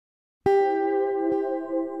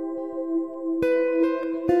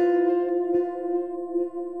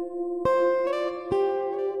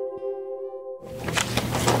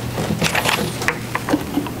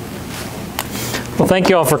Thank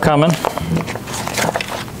you all for coming.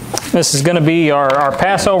 This is going to be our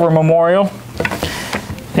Passover memorial.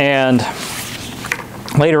 And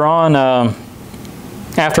later on,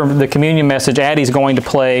 after the communion message, Addie's going to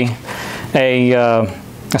play a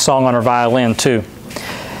song on her violin too.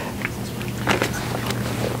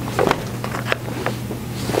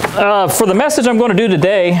 For the message I'm going to do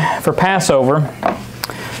today for Passover,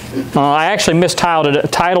 I actually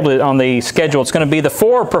titled it on the schedule. It's going to be the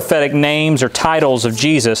 4 prophetic names or titles of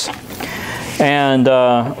Jesus. And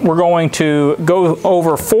we're going to go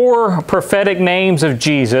over 4 prophetic names of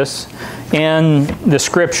Jesus in the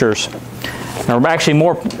Scriptures. Or actually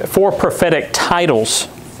 4 prophetic titles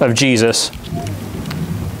of Jesus.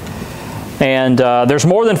 And there's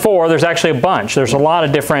more than 4. There's actually a bunch. There's a lot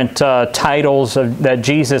of different titles that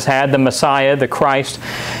Jesus had, the Messiah, the Christ.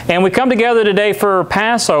 And we come together today for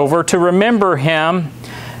Passover to remember Him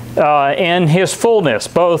in His fullness,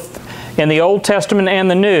 both in the Old Testament and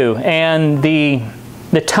the New. And the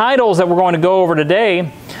titles that we're going to go over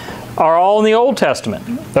today are all in the Old Testament.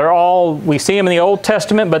 We see them in the Old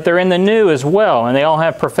Testament, but they're in the New as well, and they all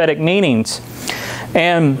have prophetic meanings.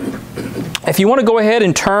 And if you want to go ahead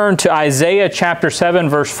and turn to Isaiah chapter 7,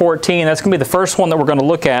 verse 14, that's going to be the first one that we're going to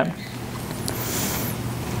look at.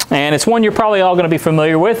 And it's one you're probably all going to be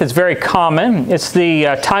familiar with. It's very common. It's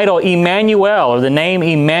the title Emmanuel, or the name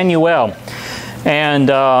Emmanuel. And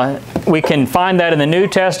we can find that in the New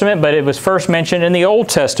Testament, but it was first mentioned in the Old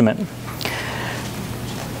Testament.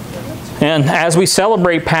 And as we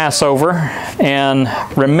celebrate Passover and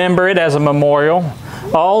remember it as a memorial,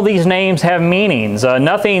 all these names have meanings.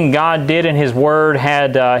 Nothing God did in His Word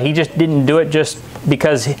He just didn't do it just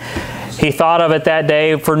because He thought of it that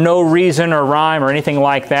day for no reason or rhyme or anything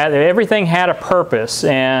like that. Everything had a purpose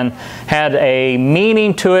and had a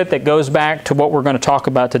meaning to it that goes back to what we're going to talk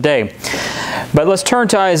about today. But let's turn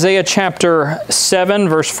to Isaiah chapter 7,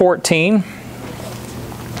 verse 14.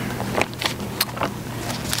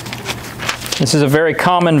 This is a very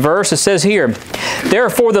common verse. It says here,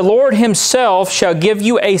 "Therefore the Lord Himself shall give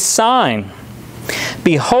you a sign.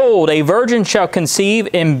 Behold, a virgin shall conceive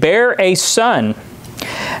and bear a son,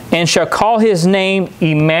 and shall call His name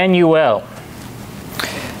Emmanuel."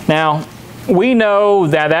 Now, we know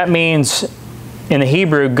that means in the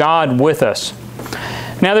Hebrew, God with us.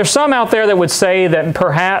 Now, there's some out there that would say that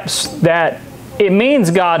perhaps that it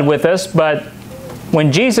means God with us, but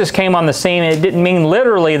when Jesus came on the scene, it didn't mean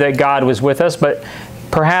literally that God was with us, but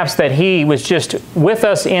perhaps that He was just with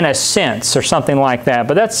us in a sense or something like that.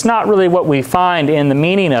 But that's not really what we find in the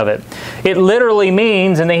meaning of it. It literally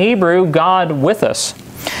means in the Hebrew, God with us.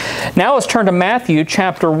 Now let's turn to Matthew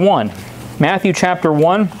chapter 1. Matthew chapter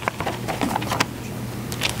 1.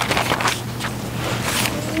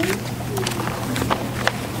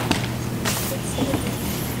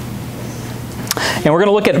 And we're going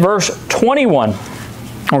to look at verse 21.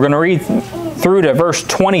 We're going to read through to verse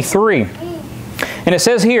 23. And it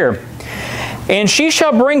says here, "And she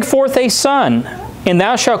shall bring forth a son, and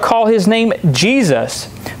thou shalt call his name Jesus,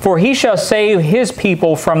 for he shall save his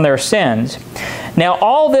people from their sins. Now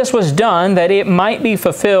all this was done that it might be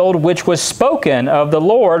fulfilled which was spoken of the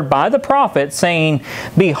Lord by the prophet, saying,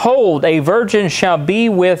 Behold, a virgin shall be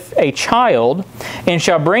with a child, and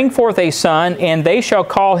shall bring forth a son, and they shall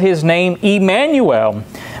call his name Emmanuel,"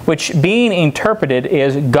 which being interpreted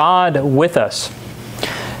is God with us.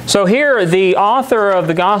 So here, the author of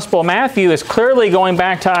the Gospel of Matthew is clearly going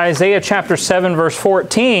back to Isaiah chapter 7, verse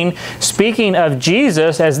 14, speaking of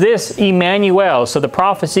Jesus as this Emmanuel. So the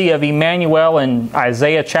prophecy of Emmanuel in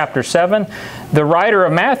Isaiah chapter 7, the writer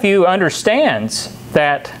of Matthew understands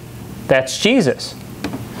that that's Jesus.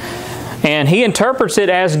 And he interprets it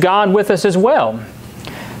as God with us as well.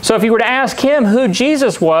 So if you were to ask him who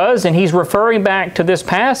Jesus was, and he's referring back to this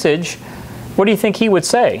passage, what do you think he would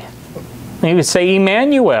say? He would say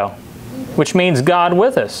Emmanuel, which means God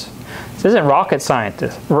with us. This isn't rocket science.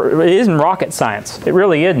 It isn't rocket science. It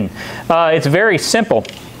really isn't. It's very simple.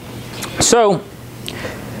 So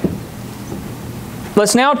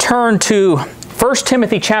let's now turn to 1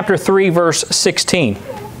 Timothy chapter 3, verse 16,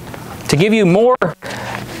 to give you more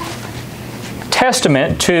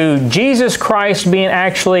testament to Jesus Christ being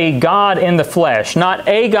actually God in the flesh. Not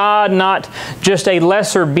a God, not just a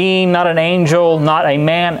lesser being, not an angel, not a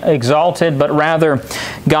man exalted, but rather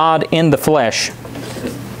God in the flesh.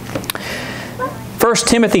 1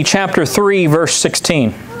 Timothy chapter 3, verse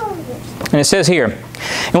 16. And it says here,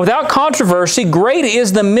 "And without controversy, great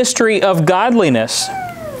is the mystery of godliness."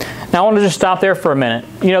 Now I want to just stop there for a minute.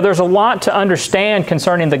 You know, there's a lot to understand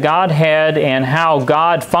concerning the Godhead and how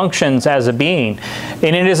God functions as a being.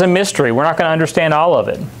 And it is a mystery. We're not going to understand all of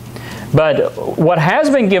it. But what has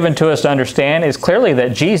been given to us to understand is clearly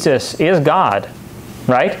that Jesus is God,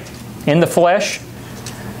 right? In the flesh.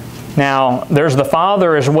 Now, there's the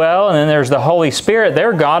Father as well, and then there's the Holy Spirit.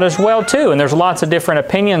 They're God as well, too. And there's lots of different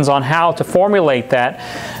opinions on how to formulate that.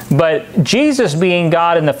 But Jesus being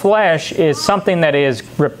God in the flesh is something that is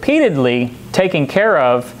repeatedly taken care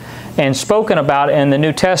of and spoken about in the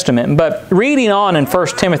New Testament. But reading on in 1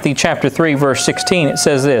 Timothy chapter 3, verse 16, it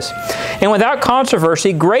says this, "And without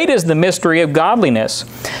controversy, great is the mystery of godliness.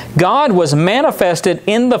 God was manifested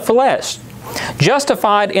in the flesh,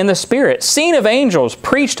 justified in the Spirit, seen of angels,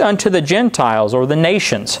 preached unto the Gentiles," or the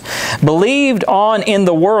nations, "believed on in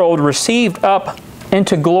the world, received up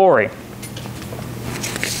into glory."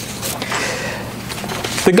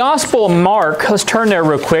 The Gospel of Mark, let's turn there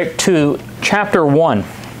real quick to chapter 1.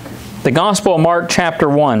 The Gospel of Mark, chapter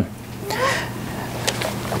 1.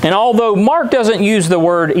 And although Mark doesn't use the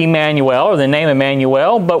word Emmanuel, or the name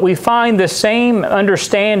Emmanuel, but we find the same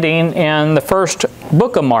understanding in the first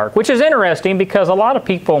book of Mark, which is interesting because a lot of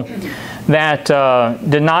people that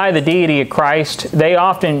deny the deity of Christ, they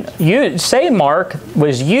often say Mark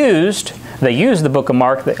was used, they use the book of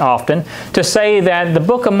Mark often, to say that the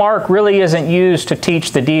book of Mark really isn't used to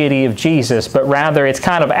teach the deity of Jesus, but rather it's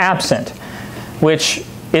kind of absent, which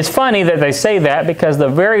it's funny that they say that because the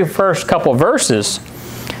very first couple verses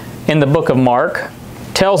in the book of Mark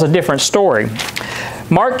tells a different story.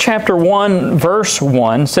 Mark chapter 1 verse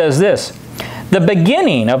 1 says this, "The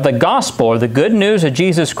beginning of the gospel, or the good news of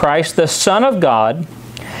Jesus Christ, the Son of God,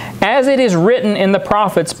 as it is written in the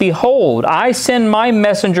prophets, Behold, I send my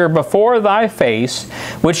messenger before thy face,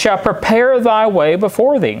 which shall prepare thy way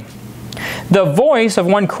before thee. The voice of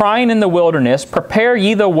one crying in the wilderness, Prepare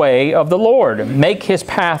ye the way of the Lord, make his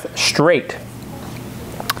path straight."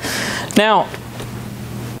 Now,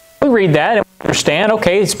 we read that and we understand,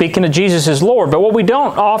 okay, speaking of Jesus as Lord, but what we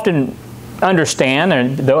don't often understand,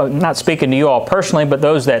 and though I'm not speaking to you all personally, but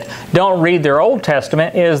those that don't read their Old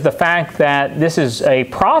Testament, is the fact that this is a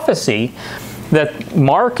prophecy that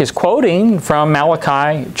Mark is quoting from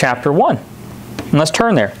Malachi chapter 1. And let's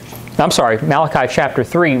turn there. I'm sorry, Malachi chapter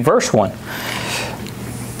 3, verse 1.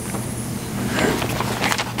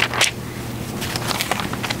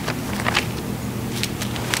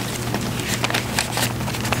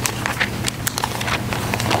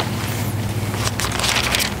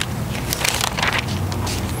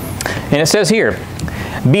 And it says here,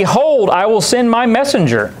 "Behold, I will send my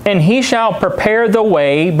messenger, and he shall prepare the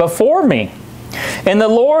way before me. And the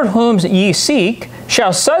Lord whom ye seek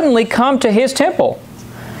shall suddenly come to his temple,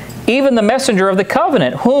 even the messenger of the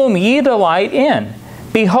covenant, whom ye delight in.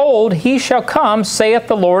 Behold, he shall come, saith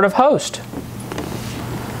the Lord of hosts."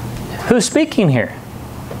 Who's speaking here?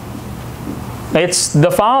 It's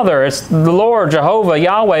the Father, it's the Lord, Jehovah,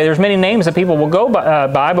 Yahweh. There's many names that people will go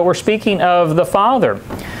by, but we're speaking of the Father,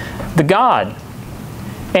 the God.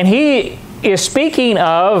 And he is speaking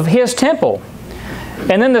of his temple.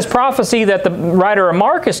 And then this prophecy that the writer of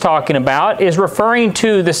Mark is talking about is referring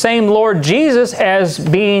to the same Lord Jesus as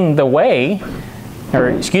being the way, or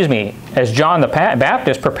excuse me, as John the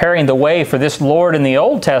Baptist preparing the way for this Lord in the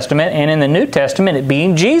Old Testament, and in the New Testament it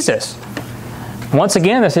being Jesus. Once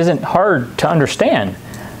again, this isn't hard to understand.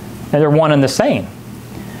 They're one and the same.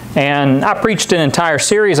 And I preached an entire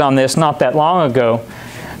series on this not that long ago,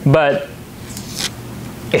 but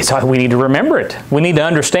we need to remember it. We need to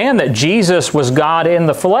understand that Jesus was God in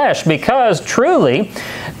the flesh, because truly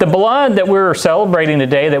the blood that we're celebrating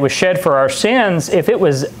today that was shed for our sins, if it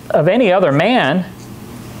was of any other man,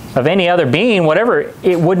 of any other being, whatever,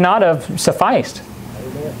 it would not have sufficed.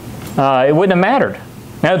 It wouldn't have mattered.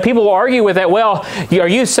 Now, people will argue with that, well, are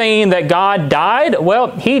you saying that God died?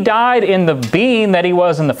 Well, he died in the being that he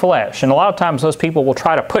was in the flesh. And a lot of times those people will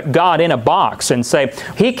try to put God in a box and say,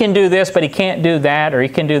 he can do this, but he can't do that, or he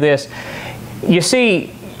can do this. You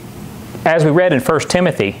see, as we read in 1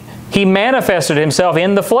 Timothy, he manifested himself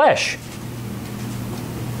in the flesh.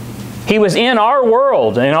 He was in our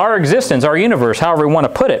world, in our existence, our universe, however we want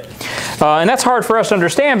to put it. And that's hard for us to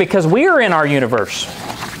understand because we are in our universe,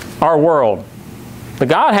 our world. But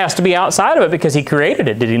God has to be outside of it because he created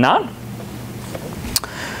it, did he not?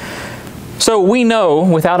 So we know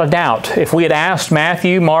without a doubt, if we had asked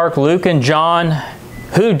Matthew, Mark, Luke, and John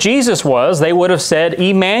who Jesus was, they would have said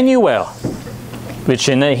Emmanuel, which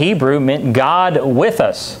in the Hebrew meant God with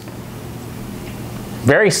us.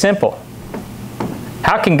 Very simple.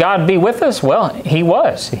 How can God be with us? Well, he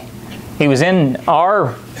was. He was in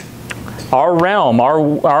our realm,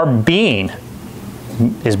 our being,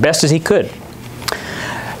 as best as he could.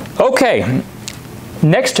 Okay,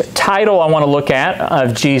 next title I want to look at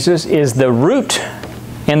of Jesus is the root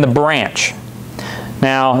and the branch.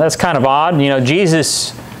 Now, that's kind of odd. You know,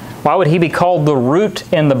 Jesus, why would he be called the root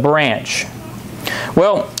and the branch?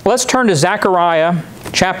 Well, let's turn to Zechariah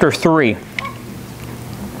chapter 3.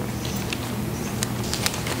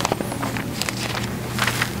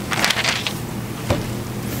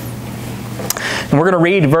 And we're going to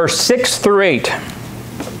read verse 6 through 8.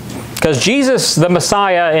 Because Jesus, the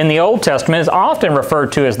Messiah in the Old Testament, is often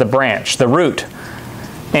referred to as the branch, the root.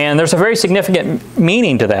 And there's a very significant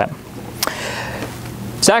meaning to that.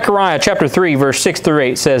 Zechariah chapter 3, verse 6 through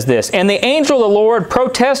 8 says this, "And the angel of the Lord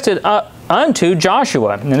protested unto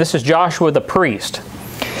Joshua," and this is Joshua the priest,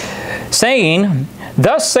 "saying,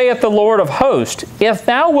 Thus saith the Lord of hosts, If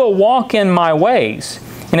thou wilt walk in my ways,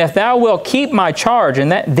 and if thou wilt keep my charge,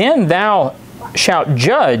 and then thou shalt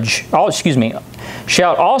judge,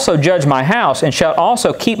 shalt also judge my house, and shalt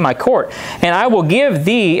also keep my court, and I will give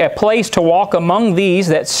thee a place to walk among these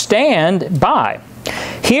that stand by.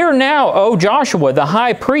 Hear now, O Joshua, the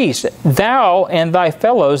high priest, thou and thy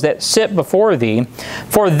fellows that sit before thee,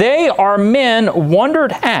 for they are men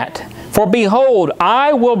wondered at. For behold,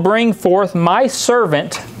 I will bring forth my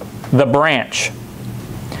servant, the branch."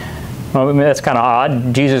 Well, I mean, that's kind of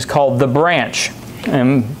odd. Jesus called the branch.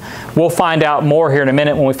 And we'll find out more here in a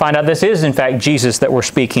minute when we find out this is, in fact, Jesus that we're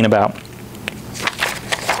speaking about.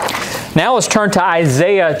 Now let's turn to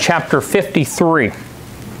Isaiah chapter 53.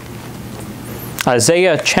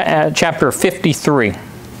 Isaiah chapter 53.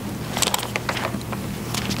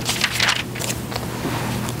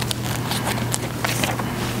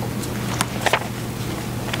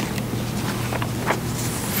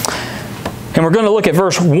 And we're going to look at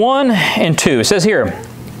verse 1 and 2. It says here,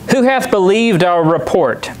 "Who hath believed our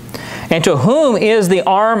report? And to whom is the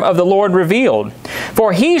arm of the Lord revealed?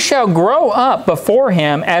 For he shall grow up before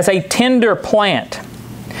him as a tender plant,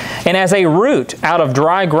 and as a root out of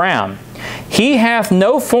dry ground. He hath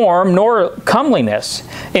no form nor comeliness,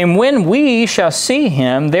 and when we shall see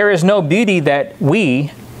him, there is no beauty that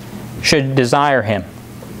we should desire him."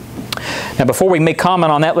 Now, before we make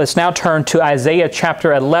comment on that, let's now turn to Isaiah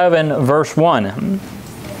chapter 11, verse 1.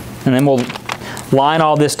 And then we'll line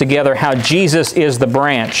all this together, how Jesus is the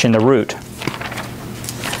branch and the root.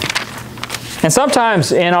 And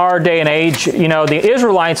sometimes in our day and age, you know, the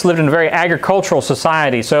Israelites lived in a very agricultural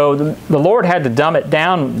society, so the Lord had to dumb it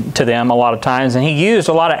down to them a lot of times, and He used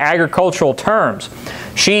a lot of agricultural terms.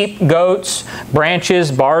 Sheep, goats,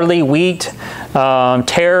 branches, barley, wheat,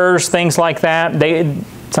 tares, things like that.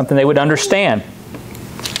 Something they would understand.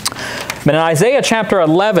 But in Isaiah chapter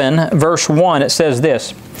 11, verse 1, it says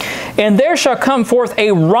this, "And there shall come forth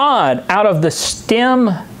a rod out of the stem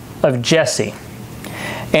of Jesse,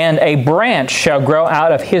 and a branch shall grow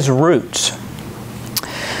out of his roots."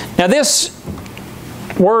 Now this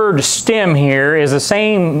word stem here is the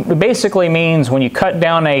same, it basically means when you cut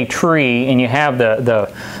down a tree and you have the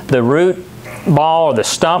root ball or the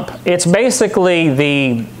stump, it's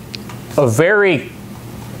basically a very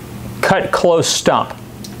cut close stump.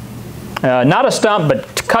 Not a stump,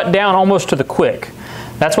 but cut down almost to the quick.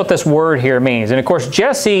 That's what this word here means. And of course,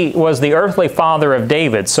 Jesse was the earthly father of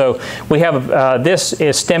David. So we have, this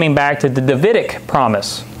is stemming back to the Davidic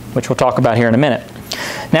promise, which we'll talk about here in a minute.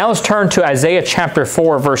 Now let's turn to Isaiah chapter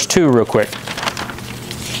 4, verse 2 real quick.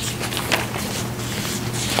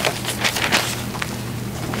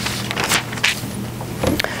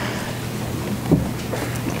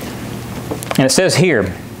 And it says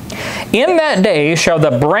here, "In that day shall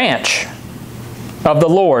the branch of the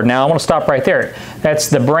Lord." Now I want to stop right there. That's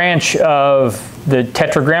the branch of the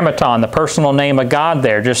Tetragrammaton, the personal name of God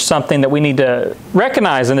there. Just something that we need to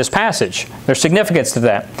recognize in this passage. There's significance to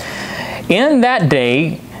that. "In that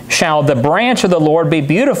day shall the branch of the Lord be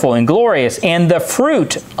beautiful and glorious, and the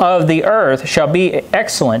fruit of the earth shall be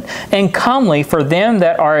excellent and comely for them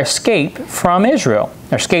that are escaped from Israel,"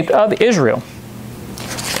 or escaped of Israel.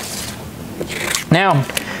 Now,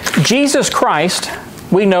 Jesus Christ,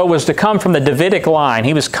 we know, was to come from the Davidic line.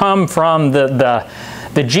 He was come from the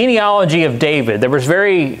genealogy of David. There was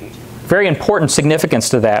very, very important significance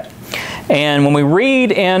to that. And when we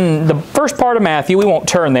read in the first part of Matthew, we won't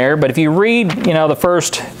turn there, but if you read, you know, the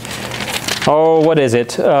first,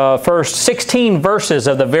 first 16 verses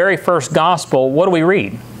of the very first gospel, what do we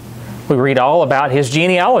read? We read all about his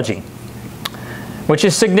genealogy, which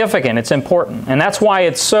is significant. It's important. And that's why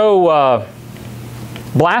it's so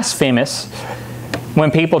blasphemous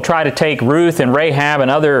when people try to take Ruth and Rahab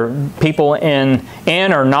and other people in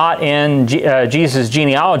or not in Jesus'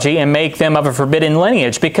 genealogy and make them of a forbidden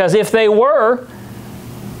lineage. Because if they were,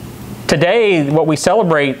 today what we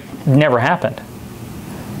celebrate never happened.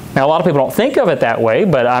 Now a lot of people don't think of it that way,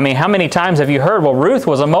 but I mean, how many times have you heard, well, Ruth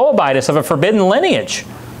was a Moabitess of a forbidden lineage?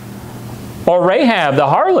 Or Rahab the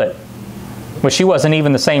harlot, which she wasn't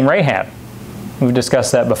even the same Rahab. We've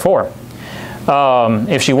discussed that before.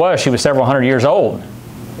 If she was several hundred years old.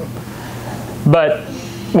 But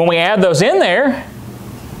when we add those in there,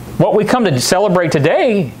 what we come to celebrate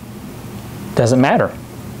today doesn't matter,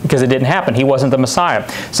 because it didn't happen. He wasn't the Messiah.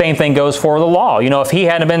 Same thing goes for the law. You know, if he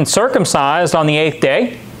hadn't been circumcised on the 8th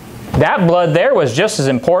day, that blood there was just as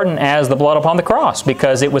important as the blood upon the cross,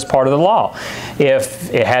 because it was part of the law.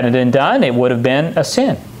 If it hadn't been done, it would have been a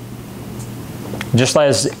sin. Just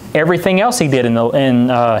as everything else he did in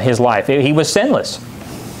his life. He was sinless.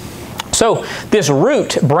 So this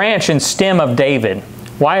root, branch, and stem of David,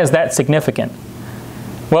 why is that significant?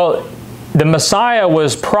 Well, the Messiah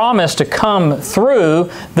was promised to come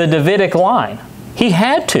through the Davidic line. He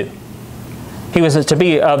had to. He was to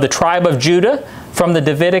be of the tribe of Judah from the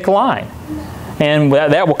Davidic line. And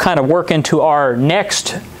that will kind of work into our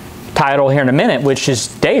next title here in a minute, which is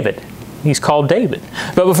David. He's called David.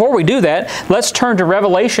 But before we do that, let's turn to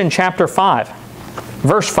Revelation chapter 5,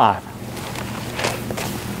 verse 5.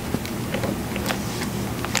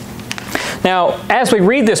 Now, as we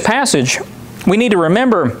read this passage, we need to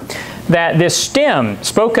remember that this stem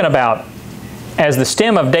spoken about as the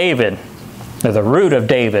stem of David, or the root of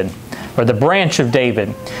David, or the branch of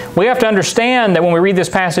David, we have to understand that when we read this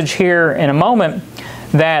passage here in a moment,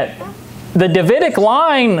 that the Davidic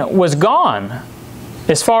line was gone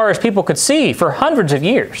as far as people could see for hundreds of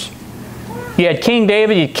years. You had King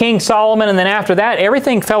David, you had King Solomon, and then after that,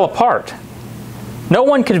 everything fell apart. No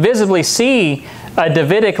one could visibly see a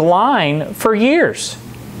Davidic line for years.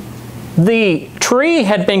 The tree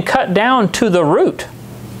had been cut down to the root.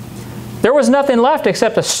 There was nothing left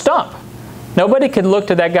except a stump. Nobody could look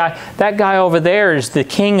to that guy. That guy over there is the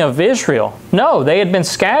king of Israel. No, they had been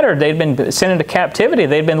scattered. They'd been sent into captivity.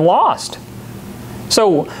 They'd been lost.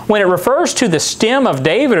 So when it refers to the stem of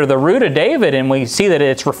David or the root of David, and we see that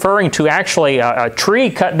it's referring to actually a tree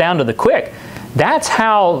cut down to the quick, that's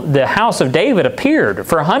how the house of David appeared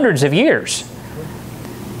for hundreds of years.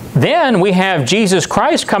 Then we have Jesus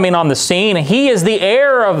Christ coming on the scene. He is the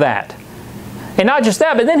heir of that. And not just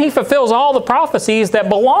that, but then He fulfills all the prophecies that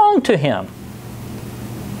belong to Him,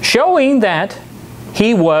 showing that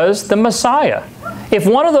He was the Messiah. If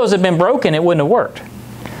one of those had been broken, it wouldn't have worked.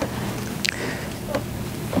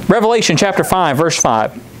 Revelation chapter 5, verse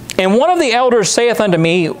 5. And one of the elders saith unto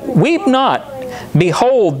me, Weep not.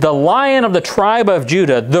 Behold, the Lion of the tribe of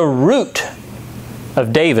Judah, the root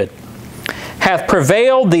of David, hath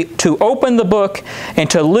prevailed to open the book and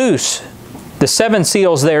to loose the 7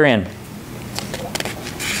 seals therein.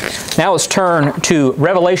 Now let's turn to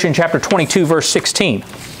Revelation chapter 22, verse 16.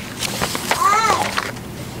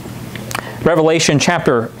 Revelation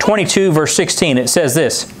chapter 22, verse 16, it says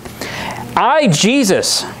this, I,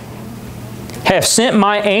 Jesus, have sent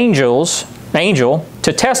my angel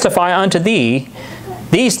to testify unto thee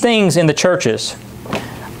these things in the churches.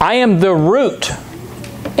 I am the root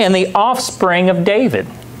and the offspring of David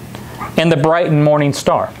and the bright and morning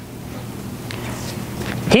star.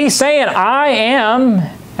 He's saying, I am,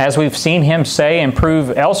 as we've seen Him say and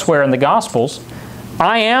prove elsewhere in the Gospels,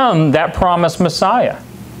 I am that promised Messiah.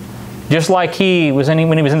 Just like he was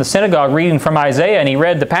when he was in the synagogue reading from Isaiah, and he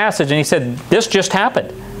read the passage and he said, this just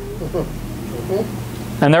happened.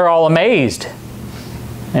 And they're all amazed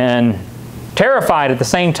and terrified at the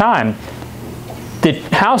same time. The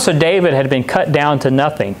house of David had been cut down to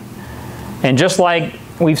nothing. And just like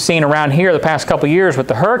we've seen around here the past couple of years with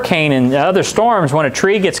the hurricane and other storms, when a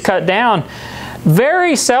tree gets cut down,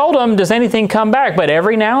 very seldom does anything come back. But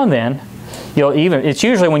every now and then, it's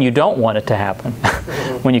usually when you don't want it to happen.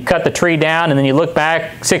 When you cut the tree down and then you look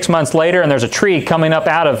back 6 months later and there's a tree coming up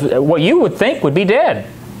out of what you would think would be dead.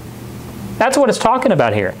 That's what it's talking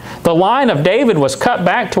about here. The line of David was cut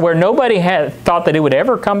back to where nobody had thought that it would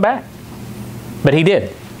ever come back. But he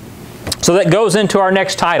did. So that goes into our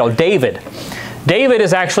next title, David. David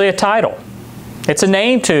is actually a title. It's a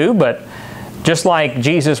name too, but just like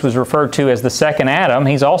Jesus was referred to as the second Adam,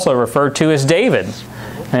 He's also referred to as David.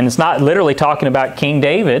 And it's not literally talking about King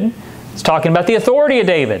David. It's talking about the authority of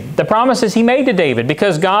David, the promises He made to David,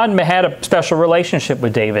 because God had a special relationship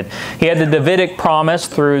with David. He had the Davidic promise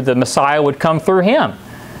through the Messiah would come through him.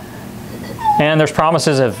 And there's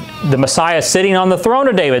promises of the Messiah sitting on the throne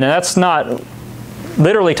of David. And that's not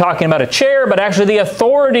literally talking about a chair, but actually the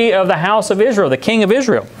authority of the house of Israel, the king of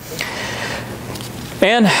Israel.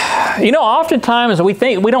 And, oftentimes we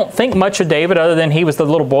don't think much of David other than he was the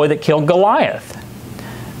little boy that killed Goliath.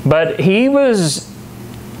 But he was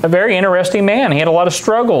a very interesting man. He had a lot of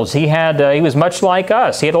struggles. He was much like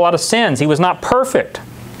us. He had a lot of sins. He was not perfect.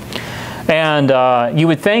 And you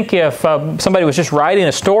would think if somebody was just writing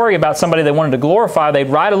a story about somebody they wanted to glorify, they'd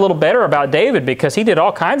write a little better about David, because he did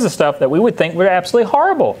all kinds of stuff that we would think were absolutely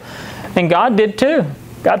horrible. And God did too.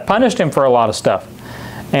 God punished him for a lot of stuff.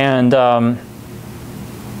 And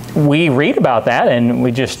we read about that, and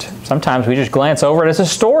sometimes we just glance over it as a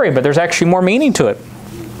story, but there's actually more meaning to it.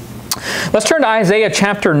 Let's turn to Isaiah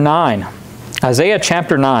chapter 9. Isaiah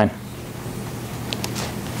chapter 9.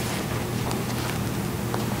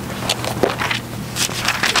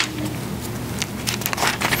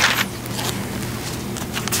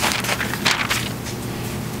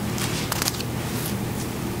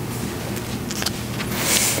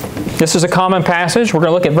 This is a common passage. We're going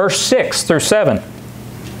to look at verse 6 through 7.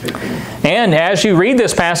 And as you read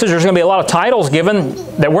this passage, there's going to be a lot of titles given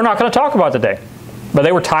that we're not going to talk about today. But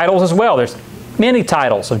they were titles as well. There's many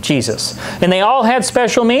titles of Jesus. And they all had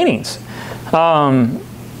special meanings.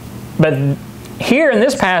 But here in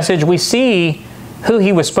this passage, we see who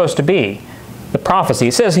he was supposed to be. The prophecy.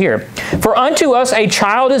 It says here, "For unto us a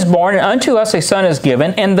child is born, and unto us a son is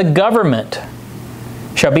given, and the government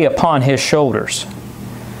shall be upon his shoulders.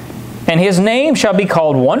 And his name shall be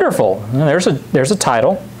called Wonderful." And there's a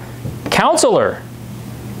title. "Counselor,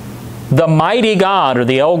 the Mighty God," or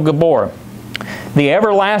the El Gabor, "the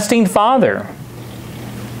Everlasting Father,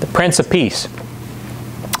 the Prince of Peace."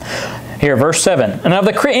 Here, verse 7. "And of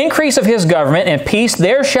the increase of his government and peace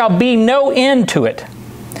there shall be no end to it.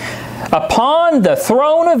 Upon the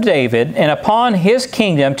throne of David and upon his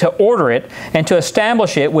kingdom, to order it and to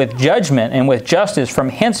establish it with judgment and with justice from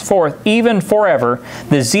henceforth even forever.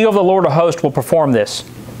 The zeal of the Lord of hosts will perform this."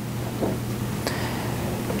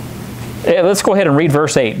 Let's go ahead and read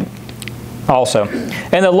verse 8 also.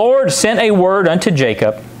 "And the Lord sent a word unto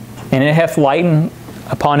Jacob, and it hath lightened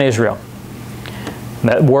upon Israel."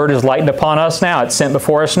 That word is lightened upon us now. It's sent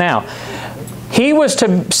before us now. He was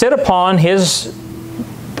to sit upon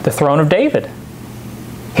the throne of David.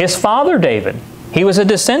 His father David. He was a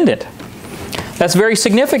descendant. That's very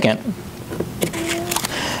significant.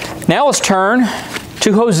 Now let's turn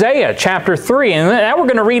to Hosea chapter 3. And now we're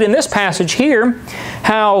going to read in this passage here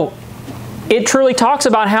how it truly talks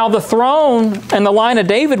about how the throne and the line of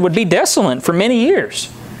David would be desolate for many years.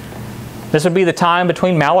 This would be the time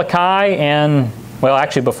between Malachi and, well,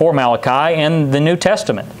 actually before Malachi and the New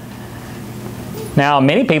Testament. Now,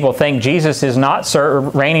 many people think Jesus is not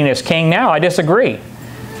reigning as king now. I disagree.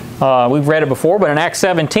 We've read it before, but in Acts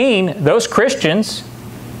 17, those Christians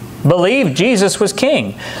believed Jesus was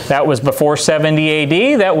king. That was before 70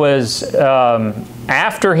 AD. That was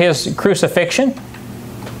after his crucifixion.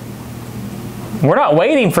 We're not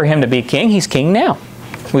waiting for him to be king. He's king now.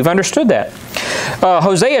 We've understood that.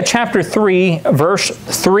 Hosea chapter 3, verse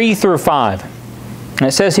 3 through 5. And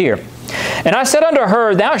it says here, "And I said unto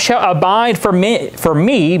her, Thou shalt abide for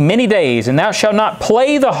me many days, and thou shalt not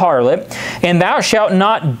play the harlot, and thou shalt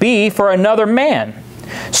not be for another man.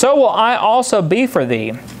 So will I also be for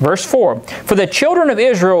thee." Verse 4, "For the children of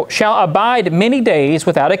Israel shall abide many days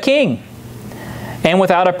without a king, and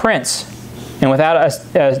without a prince, and without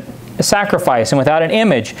a sacrifice, and without an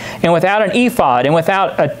image, and without an ephod, and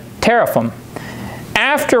without a teraphim.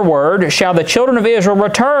 Afterward shall the children of Israel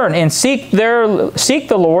return and seek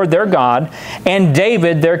the Lord their God, and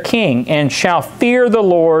David their king, and shall fear the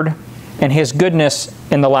Lord and his goodness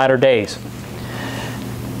in the latter days."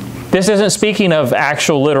 This isn't speaking of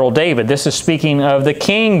actual literal David. This is speaking of the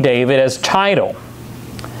King David as title.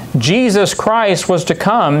 Jesus Christ was to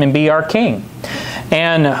come and be our king.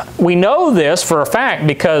 And we know this for a fact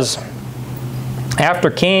because after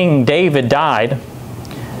King David died,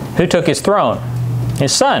 who took his throne?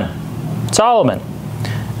 His son, Solomon.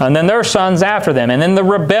 And then their sons after them. And then the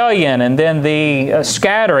rebellion, and then the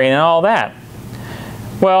scattering and all that.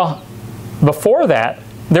 Well, before that,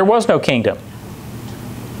 there was no kingdom.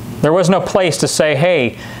 There was no place to say,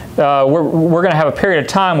 hey, we're going to have a period of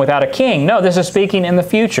time without a king. No, this is speaking in the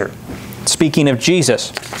future. Speaking of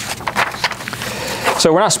Jesus.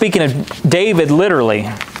 So we're not speaking of David literally.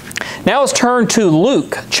 Now let's turn to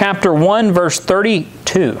Luke chapter 1, verse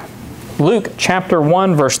 32. Luke chapter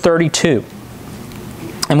 1, verse 32.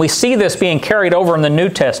 And we see this being carried over in the New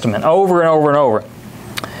Testament over and over and over.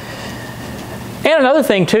 And another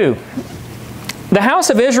thing too, the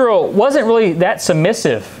house of Israel wasn't really that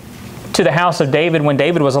submissive to the house of David when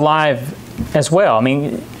David was alive as well. I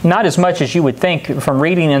mean, not as much as you would think from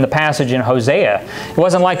reading in the passage in Hosea. It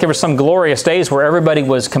wasn't like there were some glorious days where everybody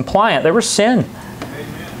was compliant. There was sin.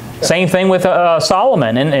 Same thing with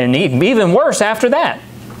Solomon, and even worse after that.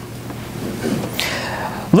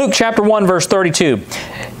 Luke chapter 1, verse 32.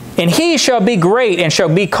 "And he shall be great, and shall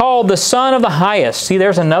be called the Son of the Highest." See,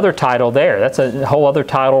 there's another title there. That's a whole other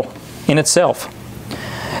title in itself.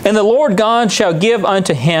 And the Lord God shall give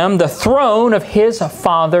unto him the throne of his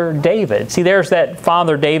father David. See, there's that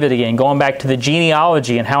father David again, going back to the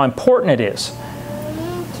genealogy and how important it is.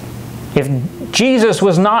 If Jesus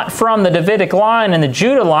was not from the Davidic line and the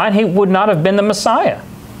Judah line, he would not have been the Messiah.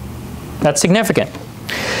 That's significant.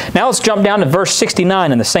 Now let's jump down to verse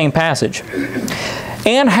 69 in the same passage.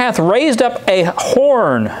 And hath raised up a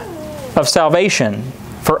horn of salvation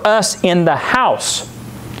for us in the house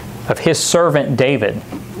of his servant David.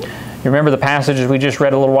 You remember the passages we just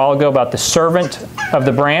read a little while ago about the servant of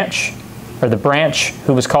the branch, or the branch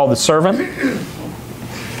who was called the servant?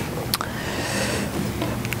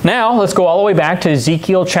 Now, let's go all the way back to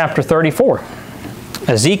Ezekiel chapter 34.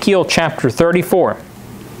 Ezekiel chapter 34.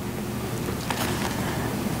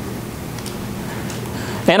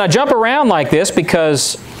 And I jump around like this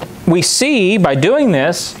because we see, by doing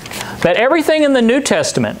this, that everything in the New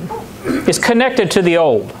Testament is connected to the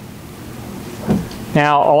Old.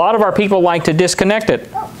 Now, a lot of our people like to disconnect it.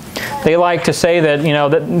 They like to say that, you know,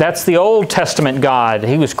 that's the Old Testament God.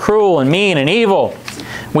 He was cruel and mean and evil.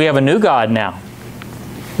 We have a new God now.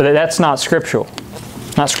 But that's not scriptural.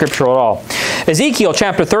 Not scriptural at all. Ezekiel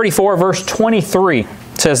chapter 34, verse 23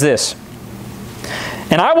 says this.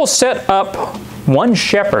 And I will set up one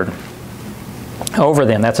shepherd over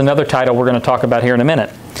them. That's another title we're going to talk about here in a minute.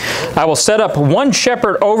 I will set up one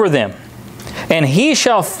shepherd over them, and he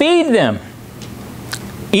shall feed them,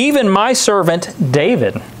 even my servant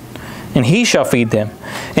David. And he shall feed them,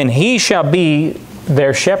 and he shall be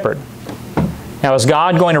their shepherd. Now, is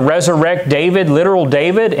God going to resurrect David, literal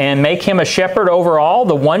David, and make him a shepherd over all,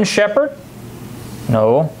 the one shepherd?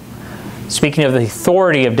 No. Speaking of the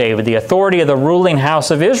authority of David, the authority of the ruling house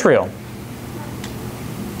of Israel.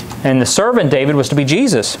 And the servant David was to be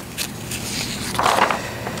Jesus.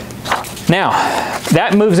 Now,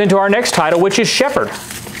 that moves into our next title, which is shepherd.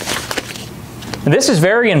 And this is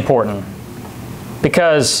very important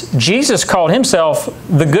because Jesus called himself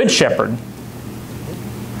the Good Shepherd.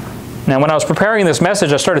 Now, when I was preparing this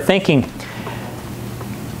message, I started thinking,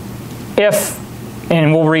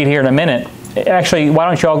 and we'll read here in a minute. Actually, why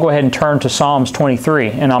don't you all go ahead and turn to Psalms 23,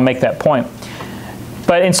 and I'll make that point.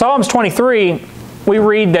 But in Psalms 23, we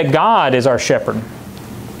read that God is our shepherd.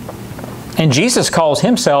 And Jesus calls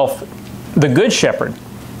himself the Good Shepherd.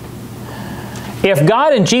 If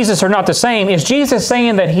God and Jesus are not the same, is Jesus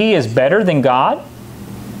saying that he is better than God?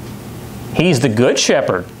 He's the Good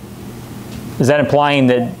Shepherd. Is that implying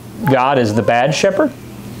that God is the bad shepherd?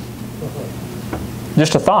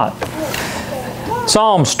 Just a thought.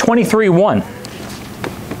 Psalms 23:1.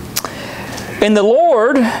 And the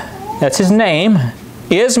Lord, that's his name,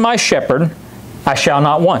 is my shepherd, I shall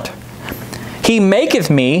not want. He maketh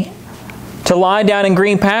me to lie down in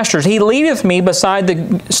green pastures. He leadeth me beside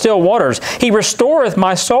the still waters. He restoreth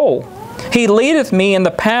my soul. He leadeth me in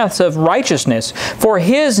the paths of righteousness for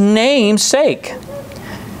his name's sake.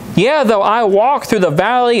 Yea, though I walk through the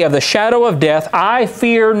valley of the shadow of death, I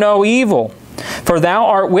fear no evil, for thou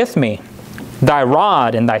art with me. Thy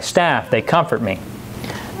rod and thy staff, they comfort me.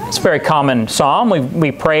 It's a very common psalm.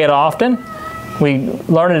 We pray it often. We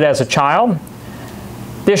learn it as a child.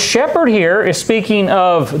 This shepherd here is speaking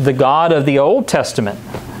of the God of the Old Testament.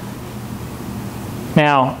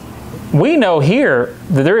 Now, we know here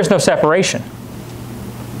that there is no separation.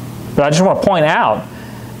 But I just want to point out,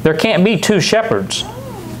 there can't be two shepherds.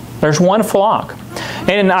 There's one flock.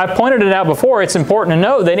 And I pointed it out before, it's important to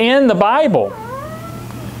know that in the Bible,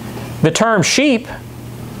 the term sheep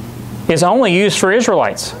is only used for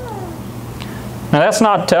Israelites. Now that's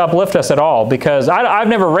not to uplift us at all, because I've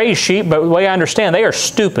never raised sheep, but the way I understand, they are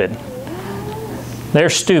stupid. They're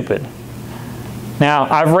stupid. Now,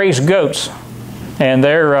 I've raised goats, and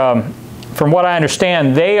they're, from what I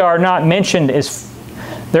understand, they are not mentioned as,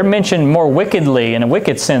 they're mentioned more wickedly, in a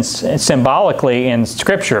wicked sense, symbolically in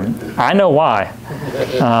Scripture. I know why.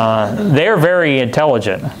 They're very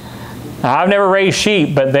intelligent. I've never raised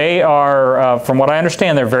sheep, but they are, from what I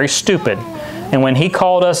understand, they're very stupid. And when he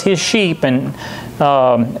called us his sheep and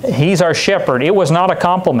he's our shepherd, it was not a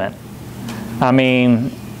compliment. I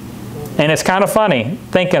mean, and it's kind of funny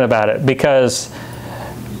thinking about it, because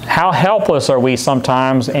how helpless are we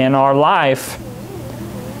sometimes in our life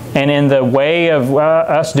and in the way of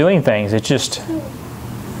us doing things. It's just,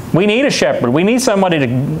 we need a shepherd. We need somebody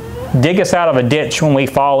to dig us out of a ditch when we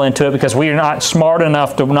fall into it because we're not smart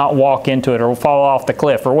enough to not walk into it or fall off the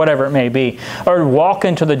cliff or whatever it may be. Or walk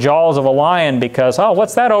into the jaws of a lion because, oh,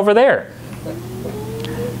 what's that over there?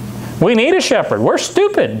 We need a shepherd. We're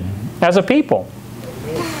stupid as a people.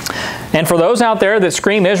 And for those out there that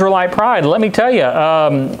scream Israelite pride, let me tell you,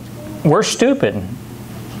 we're stupid.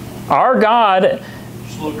 Our God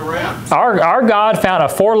look around. Our God found a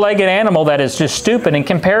four-legged animal that is just stupid and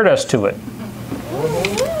compared us to it.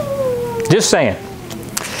 Just saying.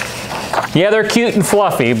 Yeah, they're cute and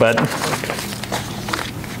fluffy, but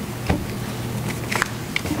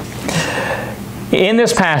in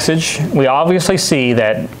this passage, we obviously see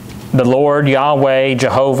that the Lord, Yahweh,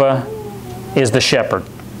 Jehovah, is the shepherd.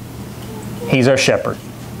 He's our shepherd.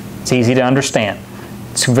 It's easy to understand.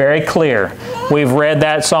 It's very clear. We've read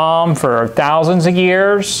that psalm for thousands of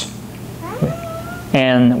years,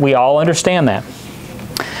 and we all understand that.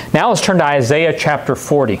 Now let's turn to Isaiah chapter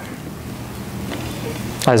 40.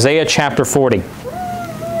 Isaiah chapter 40.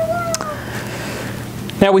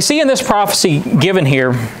 Now we see in this prophecy given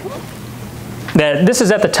here that this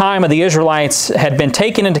is at the time of the Israelites had been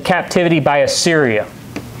taken into captivity by Assyria.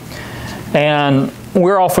 And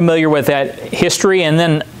we're all familiar with that history. And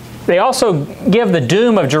then they also give the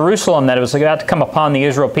doom of Jerusalem that it was about to come upon the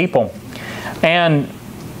Israel people. And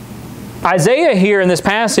Isaiah here in this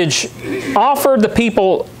passage offered the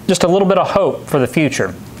people just a little bit of hope for the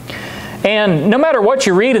future. And no matter what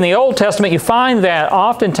you read in the Old Testament, you find that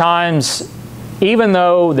oftentimes, even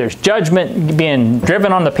though there's judgment being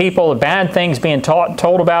driven on the people, bad things being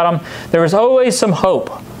told about them, there was always some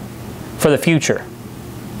hope for the future.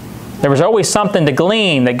 There was always something to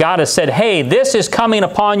glean that God has said, hey, this is coming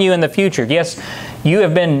upon you in the future. Yes, you're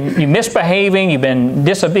misbehaving, you've been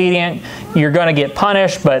disobedient, you're going to get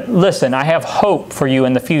punished, but listen, I have hope for you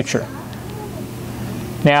in the future.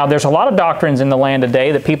 Now, there's a lot of doctrines in the land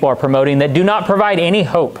today that people are promoting that do not provide any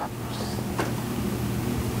hope.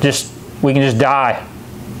 We can just die.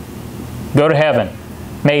 Go to heaven.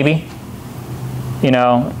 Maybe. You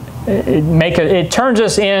know, it turns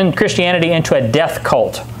us in Christianity into a death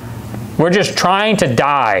cult. We're just trying to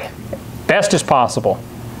die best as possible.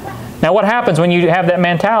 Now what happens when you have that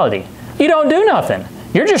mentality? You don't do nothing.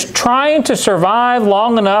 You're just trying to survive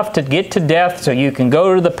long enough to get to death so you can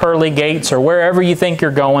go to the pearly gates or wherever you think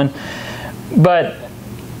you're going. But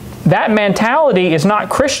that mentality is not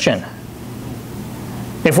Christian.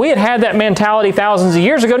 If we had had that mentality thousands of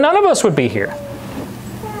years ago, none of us would be here.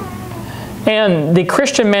 And the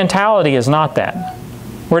Christian mentality is not that.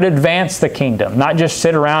 We're to advance the kingdom, not just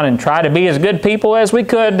sit around and try to be as good people as we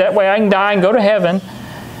could. That way I can die and go to heaven.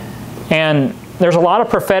 And there's a lot of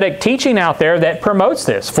prophetic teaching out there that promotes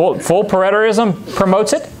this. Full preterism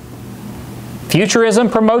promotes it. Futurism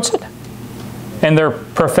promotes it. And their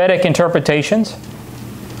prophetic interpretations.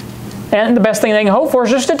 And the best thing they can hope for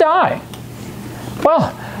is just to die.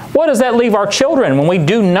 Well, what does that leave our children when we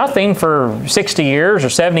do nothing for 60 years or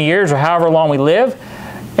 70 years or however long we live?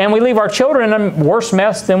 And we leave our children in a worse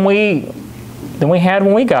mess than we had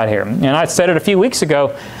when we got here. And I said it a few weeks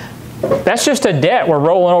ago, that's just a debt we're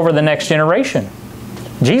rolling over the next generation.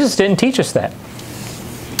 Jesus didn't teach us that.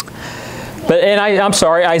 I'm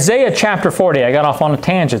sorry, Isaiah chapter 40. I got off on a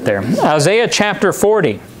tangent there. Isaiah chapter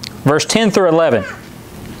 40, verse 10 through 11.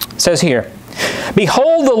 It says here,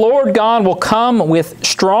 Behold, the Lord God will come with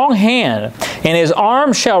strong hand, and His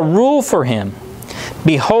arm shall rule for Him.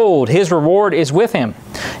 Behold, His reward is with Him,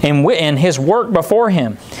 and His work before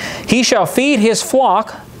Him. He shall feed His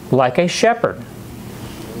flock like a shepherd.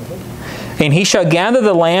 And He shall gather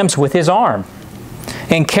the lambs with His arm,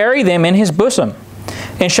 and carry them in His bosom,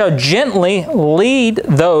 and shall gently lead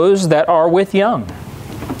those that are with young.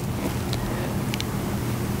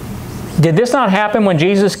 Did this not happen when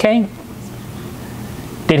Jesus came?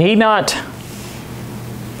 Did He not,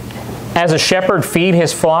 as a shepherd, feed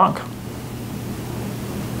His flock?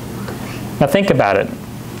 Now think about it.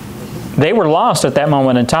 They were lost at that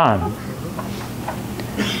moment in time.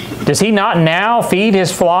 Does He not now feed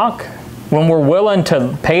His flock when we're willing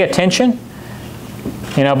to pay attention?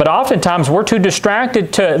 You know, but oftentimes we're too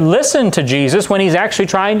distracted to listen to Jesus when He's actually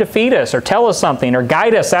trying to feed us or tell us something or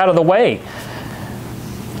guide us out of the way.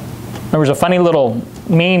 There was a funny little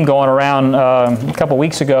meme going around a couple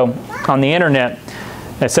weeks ago on the internet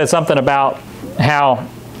that said something about how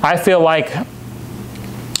I feel like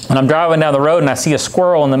when I'm driving down the road and I see a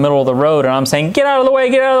squirrel in the middle of the road and I'm saying, get out of the way,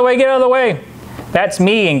 get out of the way, get out of the way. That's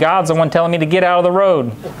me, and God's the one telling me to get out of the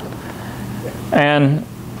road. And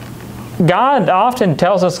God often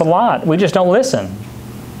tells us a lot. We just don't listen.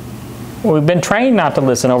 We've been trained not to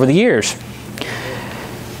listen over the years.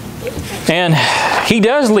 And He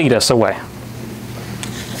does lead us away.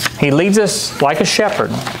 He leads us like a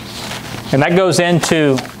shepherd. And that goes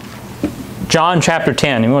into John chapter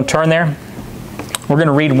 10. You want to turn there? We're going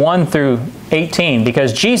to read 1 through 18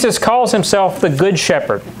 because Jesus calls Himself the Good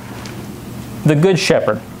Shepherd. The Good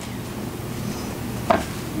Shepherd.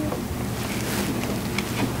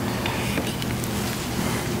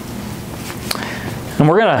 And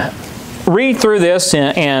we're going to read through this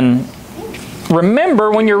and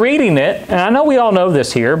remember when you're reading it, and I know we all know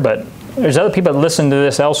this here, but there's other people that listen to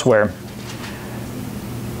this elsewhere.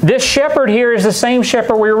 This shepherd here is the same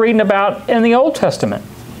shepherd we were reading about in the Old Testament.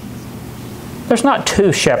 There's not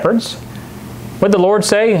two shepherds. What did the Lord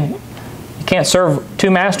say? You can't serve two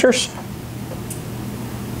masters?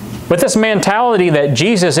 With this mentality that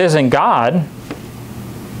Jesus isn't God,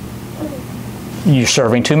 you're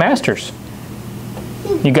serving two masters.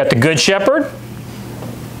 You got the good shepherd,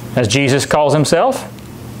 as Jesus calls himself.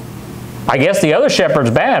 I guess the other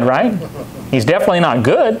shepherd's bad, right? He's definitely not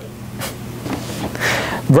good.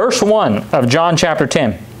 Verse 1 of John chapter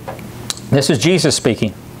 10. This is Jesus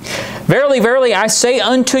speaking. Verily, verily, I say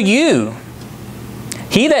unto you,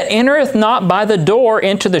 he that entereth not by the door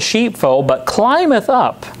into the sheepfold, but climbeth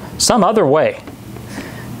up some other way,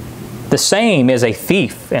 the same is a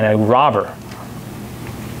thief and a robber.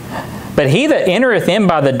 But he that entereth in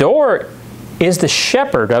by the door is the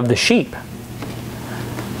shepherd of the sheep.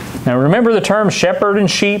 Now remember the term shepherd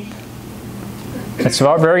and sheep? It's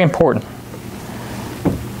very important.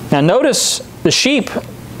 Now notice the sheep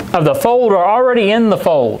of the fold are already in the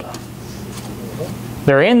fold.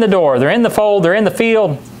 They're in the door, they're in the fold, they're in the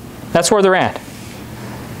field. That's where they're at.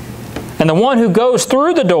 And the one who goes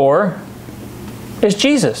through the door is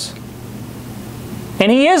Jesus.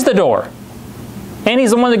 And He is the door. And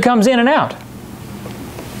He's the one that comes in and out.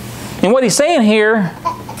 And what He's saying here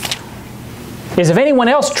is if anyone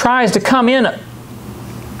else tries to come in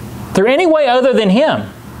through any way other than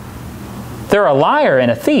Him, they're a liar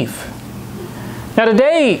and a thief. Now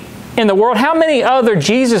today in the world, how many other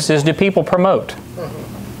Jesuses do people promote?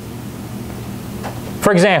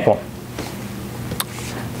 For example,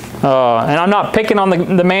 and I'm not picking on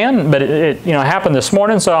the man, but it happened this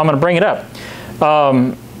morning, so I'm going to bring it up.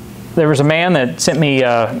 There was a man that sent me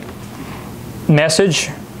a message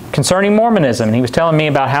concerning Mormonism, and he was telling me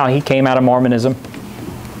about how he came out of Mormonism,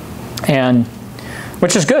 and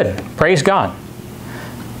which is good. Praise God.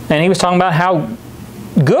 And he was talking about how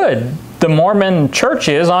good the Mormon church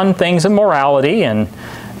is on things of morality and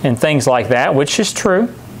things like that, which is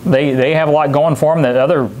true. They have a lot going for them that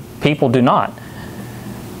other people do not.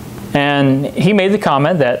 And he made the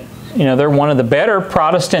comment that they're one of the better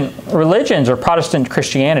Protestant religions, or Protestant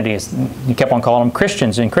Christianities. He kept on calling them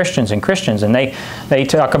Christians and Christians and Christians. And they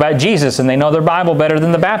talk about Jesus, and they know their Bible better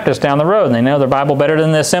than the Baptists down the road. And they know their Bible better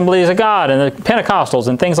than the Assemblies of God and the Pentecostals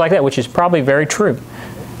and things like that, which is probably very true.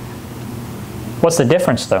 What's the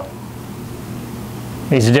difference, though?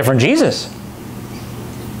 He's a different Jesus.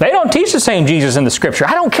 They don't teach the same Jesus in the Scripture.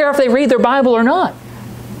 I don't care if they read their Bible or not.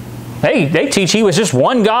 They teach He was just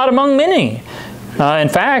one God among many. In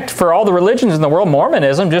fact, for all the religions in the world,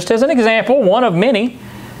 Mormonism, just as an example, one of many,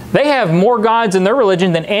 they have more gods in their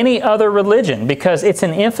religion than any other religion because it's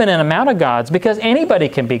an infinite amount of gods, because anybody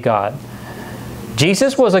can be God.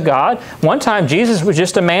 Jesus was a God. One time Jesus was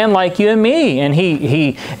just a man like you and me, and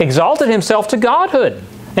he exalted Himself to godhood.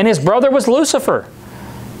 And His brother was Lucifer.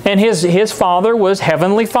 And his father was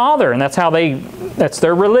Heavenly Father, and that's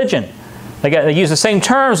their religion. They use the same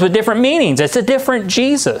terms with different meanings. It's a different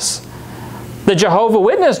Jesus. The Jehovah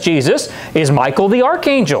Witness Jesus is Michael the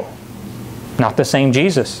Archangel, not the same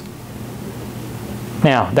Jesus.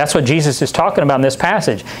 Now, that's what Jesus is talking about in this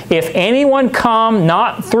passage. If anyone come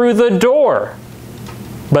not through the door,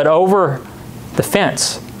 but over the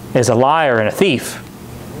fence, is a liar and a thief.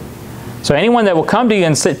 So anyone that will come to you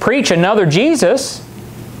and preach another Jesus,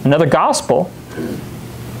 another gospel,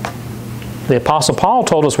 the Apostle Paul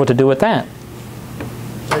told us what to do with that.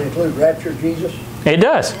 Does that include rapture Jesus? It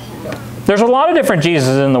does. There's a lot of different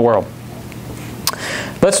Jesuses in the world.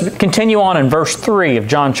 Let's continue on in verse 3 of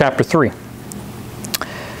John chapter 3.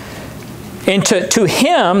 And to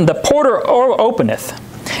him the porter openeth,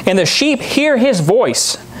 and the sheep hear his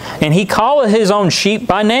voice, and he calleth his own sheep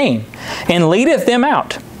by name, and leadeth them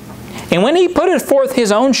out. And when he putteth forth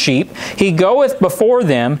his own sheep, he goeth before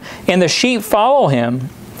them, and the sheep follow him,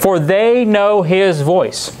 for they know his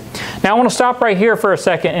voice. Now I want to stop right here for a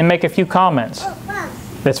second and make a few comments.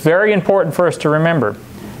 It's very important for us to remember.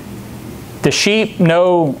 The sheep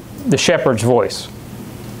know the shepherd's voice.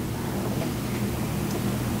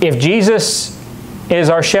 If Jesus is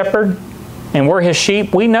our shepherd and we're His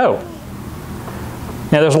sheep, we know.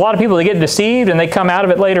 Now there's a lot of people that get deceived and they come out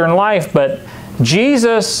of it later in life, but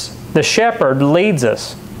Jesus, the shepherd, leads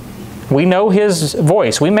us. We know His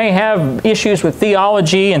voice. We may have issues with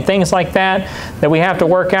theology and things like that we have to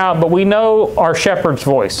work out, but we know our shepherd's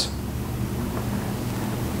voice.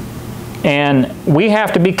 And we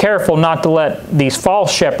have to be careful not to let these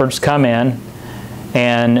false shepherds come in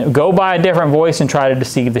and go by a different voice and try to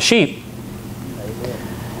deceive the sheep.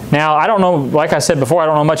 Now, I don't know, like I said before, I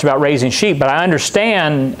don't know much about raising sheep, but I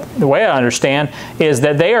understand, the way I understand, is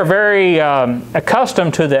that they are very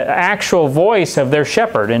accustomed to the actual voice of their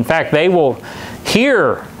shepherd. In fact, they will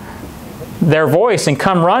hear their voice and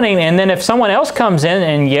come running, and then if someone else comes in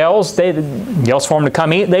and yells for them to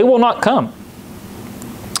come eat, they will not come.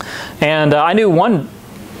 And I knew one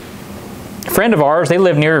friend of ours, they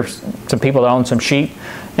lived near some people that owned some sheep,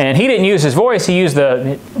 and he didn't use his voice, he used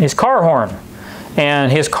his car horn.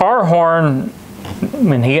 And his car horn,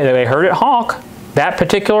 when they heard it honk, that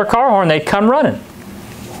particular car horn, they'd come running.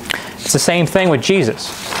 It's the same thing with Jesus.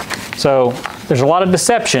 So there's a lot of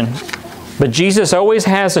deception, but Jesus always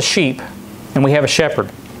has a sheep, and we have a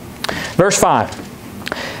shepherd. Verse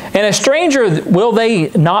 5, and a stranger will they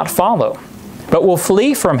not follow, but will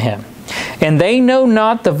flee from him, and they know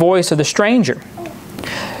not the voice of the stranger.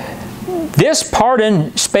 This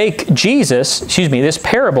parable spake Jesus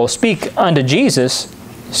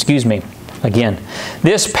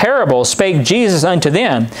unto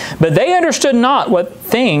them, but they understood not what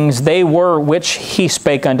things they were which he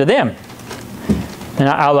spake unto them. And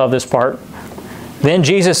I love this part. Then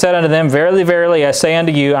Jesus said unto them, verily, verily, I say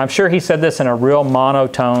unto you, I'm sure he said this in a real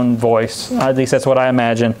monotone voice, at least that's what I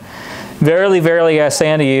imagine. Verily, verily, I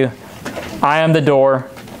say unto you, I am the door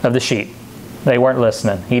of the sheep. They weren't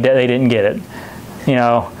listening. They didn't get it. You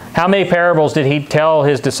know, how many parables did he tell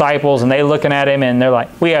his disciples and they looking at him and they're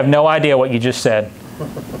like, we have no idea what you just said.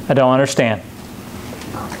 I don't understand.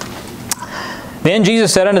 Then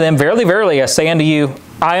Jesus said unto them, verily, verily, I say unto you,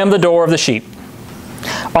 I am the door of the sheep.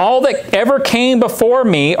 All that ever came before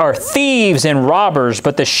me are thieves and robbers,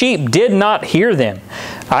 but the sheep did not hear them.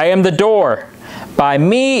 I am the door. By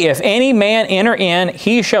me, if any man enter in,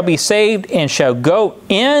 he shall be saved and shall go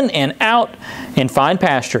in and out and find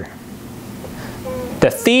pasture.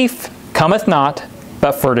 The thief cometh not,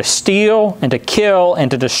 but for to steal and to kill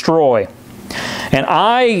and to destroy. And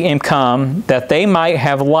I am come that they might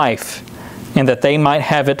have life, and that they might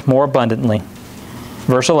have it more abundantly.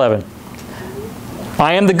 Verse 11.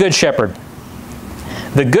 I am the good shepherd.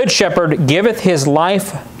 The good shepherd giveth his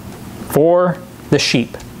life for the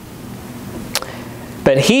sheep.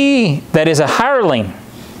 But he that is a hireling,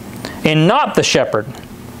 and not the shepherd,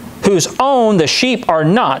 whose own the sheep are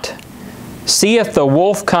not, seeth the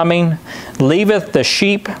wolf coming, leaveth the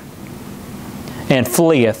sheep, and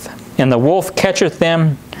fleeth. And the wolf catcheth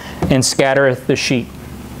them, and scattereth the sheep.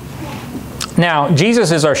 Now,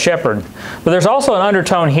 Jesus is our shepherd, but there's also an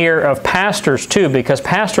undertone here of pastors too, because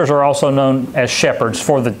pastors are also known as shepherds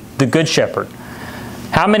for the good shepherd.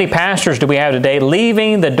 How many pastors do we have today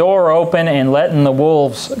leaving the door open and letting the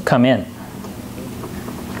wolves come in?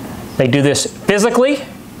 They do this physically,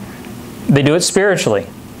 they do it spiritually.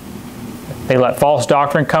 They let false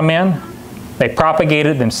doctrine come in, they propagate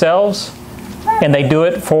it themselves, and they do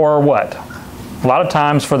it for what? A lot of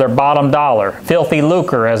times for their bottom dollar, filthy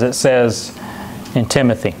lucre, as it says in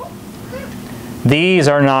Timothy. These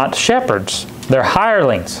are not shepherds, they're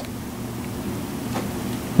hirelings.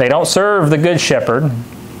 They don't serve the good shepherd,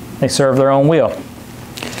 they serve their own will.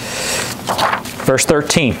 Verse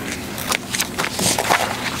 13.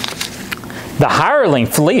 The hireling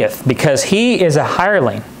fleeth, because he is a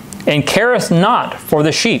hireling, and careth not for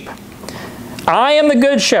the sheep. I am the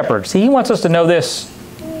good shepherd. See, he wants us to know this,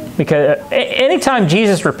 because anytime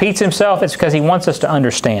Jesus repeats himself, it's because he wants us to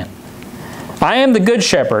understand. I am the good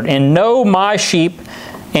shepherd, and know my sheep,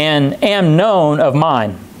 and am known of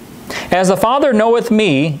mine. As the Father knoweth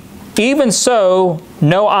me, even so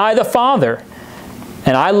know I the Father,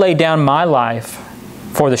 and I lay down my life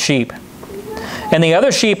for the sheep. And the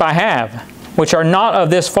other sheep I have, which are not of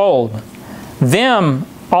this fold, them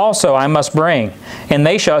also I must bring, and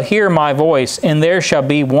they shall hear my voice, and there shall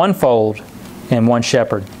be one fold and one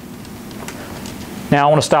shepherd. Now I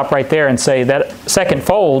want to stop right there and say that second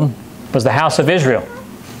fold was the house of Israel.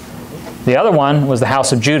 The other one was the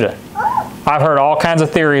house of Judah. I've heard all kinds of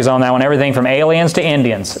theories on that one, everything from aliens to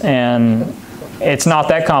Indians, and it's not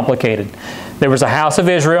that complicated. There was a house of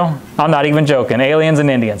Israel. I'm not even joking. Aliens and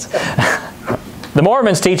Indians. The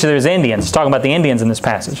Mormons teach there's Indians. It's talking about the Indians in this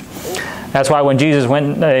passage. That's why when Jesus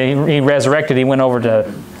went, he resurrected, he went over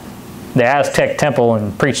to the Aztec temple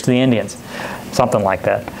and preached to the Indians. Something like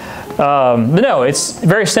that. But no, it's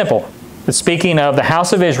very simple. It's speaking of the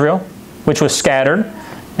house of Israel, which was scattered.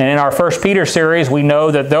 And in our 1 Peter series, we know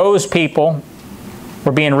that those people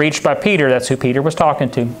were being reached by Peter. That's who Peter was talking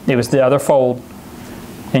to. It was the other fold.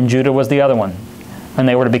 And Judah was the other one. And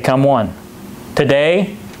they were to become one.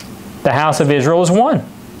 Today, the house of Israel is one.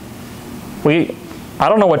 I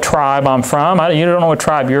don't know what tribe I'm from. You don't know what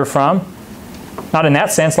tribe you're from. Not in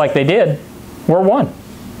that sense like they did. We're one.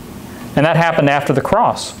 And that happened after the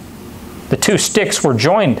cross. the two sticks were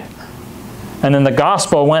joined. And then the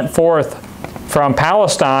gospel went forth from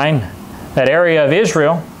Palestine, that area of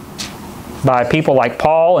Israel, by people like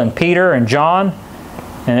Paul and Peter and John,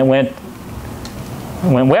 and it went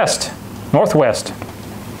west, northwest.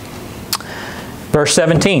 Verse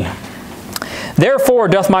 17. Therefore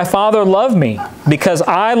doth my Father love me, because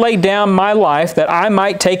I lay down my life that I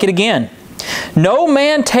might take it again. No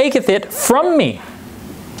man taketh it from me,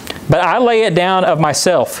 but I lay it down of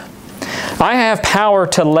myself. I have power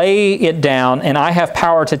to lay it down, and I have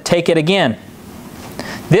power to take it again.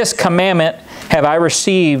 This commandment have I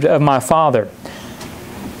received of my Father.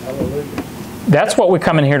 Hallelujah. That's what we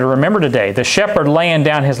come in here to remember today. The shepherd laying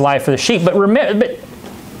down his life for the sheep. But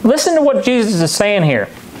listen to what Jesus is saying here.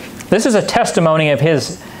 This is a testimony of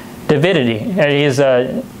his divinity,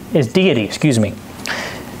 his deity, excuse me.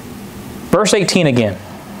 Verse 18 again.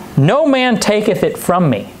 No man taketh it from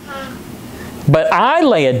me, but I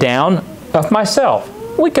lay it down of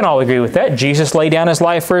myself. We can all agree with that. Jesus laid down his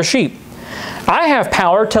life for his sheep. I have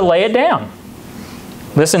power to lay it down.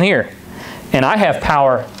 Listen here. And I have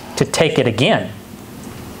power to take it again.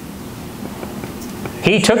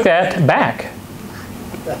 He took that back.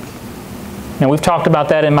 Now, we've talked about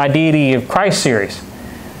that in my Deity of Christ series.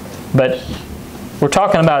 But we're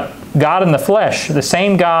talking about God in the flesh, the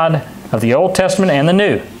same God of the Old Testament and the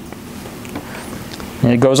New.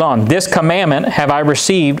 And it goes on. This commandment have I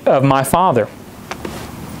received of my Father.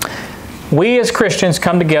 We as Christians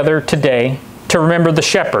come together today to remember the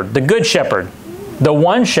shepherd, the good shepherd, the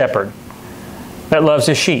one shepherd that loves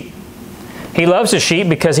his sheep. He loves his sheep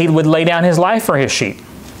because he would lay down his life for his sheep.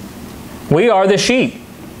 We are the sheep.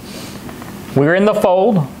 We're in the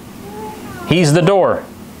fold. He's the door.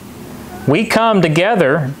 We come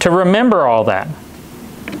together to remember all that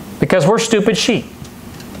because we're stupid sheep.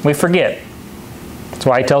 We forget. That's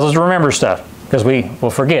why he tells us to remember stuff, because we will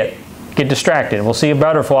forget, get distracted. We'll see a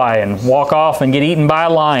butterfly and walk off and get eaten by a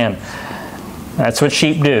lion. That's what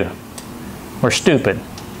sheep do. We're stupid.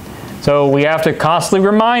 So we have to constantly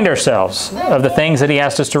remind ourselves of the things that he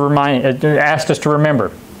asked us to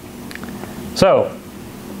remember. So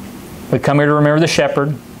we come here to remember the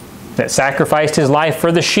shepherd that sacrificed his life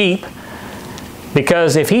for the sheep,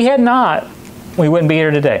 because if he had not, we wouldn't be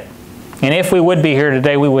here today. And if we would be here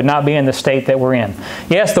today, we would not be in the state that we're in.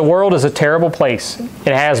 Yes, the world is a terrible place.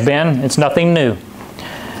 It has been. It's nothing new.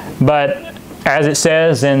 But as it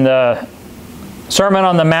says in the Sermon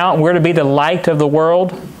on the Mount, we're to be the light of the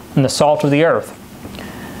world and the salt of the earth.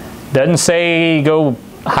 Doesn't say go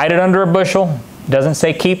hide it under a bushel. Doesn't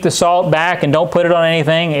say keep the salt back and don't put it on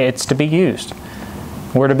anything. It's to be used.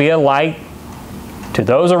 We're to be a light to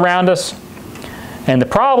those around us. And the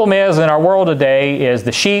problem is in our world today is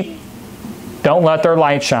the sheep don't let their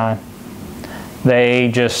light shine.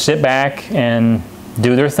 They just sit back and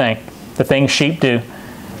do their thing. The things sheep do.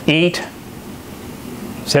 Eat,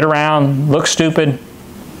 sit around, look stupid.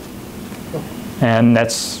 And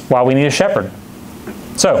that's why we need a shepherd.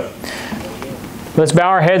 So, let's bow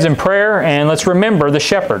our heads in prayer and let's remember the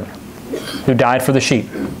shepherd who died for the sheep.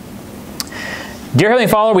 Dear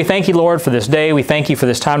Heavenly Father, we thank you, Lord, for this day. We thank you for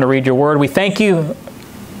this time to read your word. We thank you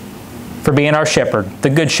for being our shepherd,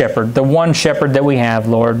 the good shepherd, the one shepherd that we have,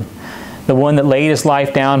 Lord, the one that laid his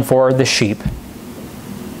life down for the sheep.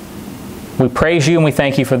 We praise you and we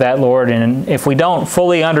thank you for that, Lord. And if we don't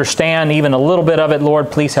fully understand even a little bit of it,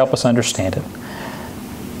 Lord, please help us understand it.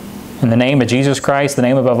 In the name of Jesus Christ, the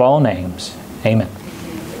name above all names, amen.